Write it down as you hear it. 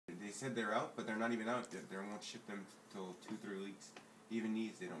said they're out, but they're not even out yet. They won't ship them till 2-3 weeks. Even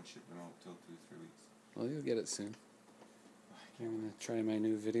these, they don't ship them out till 2-3 weeks. Well, you'll get it soon. I'm gonna try my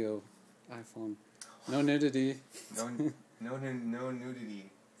new video iPhone. No nudity. No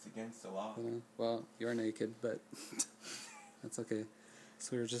nudity. It's against the law. Well, you're naked, but that's okay.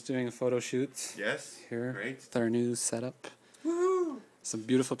 So we were just doing a photo shoot. Yes. Here. Great. With our new setup. Woohoo! Some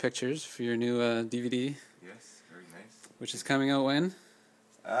beautiful pictures for your new DVD. Yes, very nice. Which is coming out when?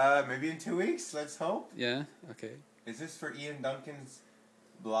 Maybe in 2 weeks. Let's hope. Yeah. Okay. Is this for Ian Duncan's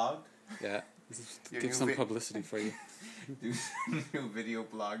blog? Yeah. Give some publicity for you. Do some new video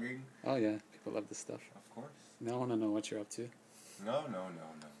blogging. Oh yeah, people love this stuff. Of course. Now I want to know what you're up to. No.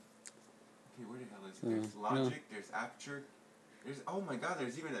 Okay, where the hell is it? There's Logic, there's Aperture, oh my god,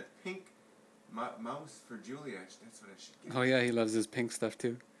 there's even a pink mouse for Julia. That's what I should get. Oh yeah, he loves his pink stuff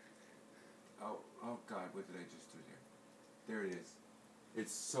too. Oh god, what did I just do there? There it is.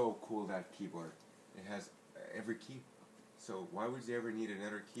 It's so cool, that keyboard. It has every key. So why would you ever need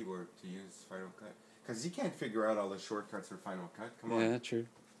another keyboard to use Final Cut? Because you can't figure out all the shortcuts for Final Cut. Come on. Yeah, true.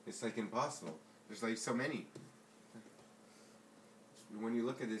 It's like impossible. There's like so many. When you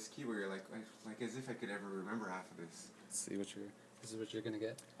look at this keyboard, you're like as if I could ever remember half of this. Let's see what this is what you're gonna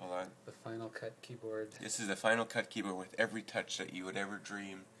get. Hold on. The Final Cut keyboard. This is the Final Cut keyboard with every touch that you would ever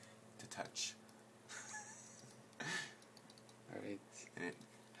dream to touch. Alright. And it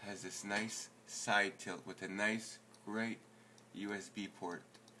has this nice side tilt with a nice, great USB port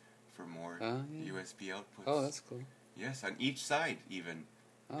for more yeah. USB outputs. Oh, that's cool. Yes, on each side even.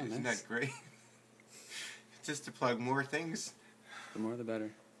 Oh, Isn't nice. that great? Just to plug more things. The more the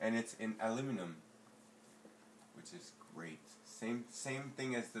better. And it's in aluminum, which is great. Same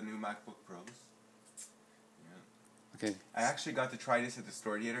thing as the new MacBook Pros. Yeah. Okay. I actually got to try this at the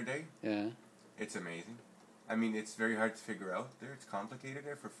store the other day. Yeah. It's amazing. I mean, it's very hard to figure out there. It's complicated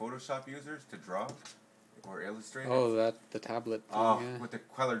there for Photoshop users to draw or illustrate. Oh, the tablet thing, yeah. With the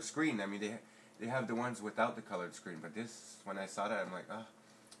colored screen. I mean, they have the ones without the colored screen, but this, when I saw that, I'm like,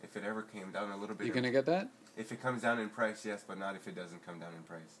 if it ever came down a little bit. You gonna get that? If it comes down in price, yes, but not if it doesn't come down in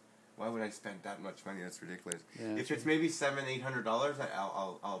price. Why would I spend that much money? That's ridiculous. Yeah, if it's maybe $700-800,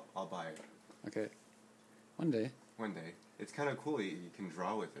 I'll buy it. Okay. One day. One day. It's kind of cool. You can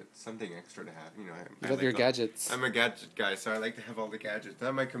draw with it. Something extra to have. You know. You got your gadgets. I'm a gadget guy, so I like to have all the gadgets.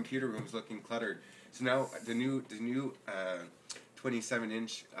 Now my computer room's looking cluttered. So now the new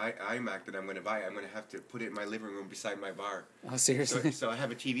 27-inch iMac that I'm going to buy, I'm going to have to put it in my living room beside my bar. Oh, seriously? So I have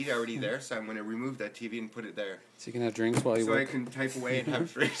a TV already there, so I'm going to remove that TV and put it there. So you can have drinks while you work? So I can type away and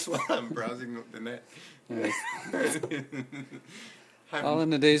have drinks while I'm browsing the net. Nice. All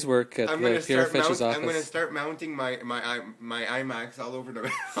in a day's work at Pierre Fitch's office. I'm going to start mounting my iMacs all over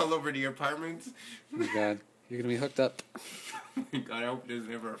the apartment. Oh my god. You're going to be hooked up. God, I hope there's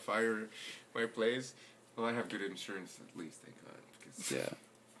never a fire in my place. Well, I have good insurance at least, thank God. Yeah.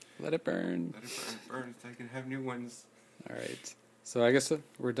 Let it burn. Let it burn so I can have new ones. Alright. So I guess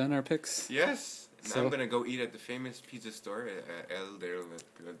we're done our picks? Yes. Now I'm going to go eat at the famous pizza store, El de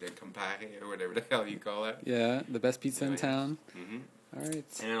Compare, or whatever the hell you call it. Yeah, the best pizza in town. Mm-hmm. Alright.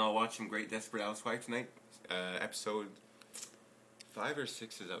 And then I'll watch some great Desperate Housewives tonight. Episode 5 or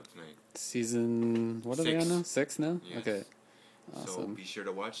 6 is out tonight. Season, what are they on now? 6 now? Yes. Okay. Awesome. So be sure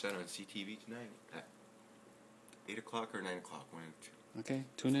to watch that on CTV tonight at 8 o'clock or 9 o'clock, one of the two. Okay,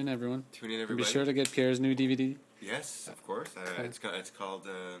 tune in everyone. Tune in everybody. Be sure to get Pierre's new DVD. Yes, of course. It's called,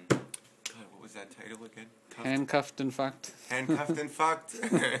 God, what was that title again? Handcuffed and Fucked. Handcuffed and Fucked.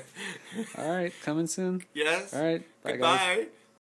 Alright, coming soon. Yes. Alright, bye Goodbye. guys.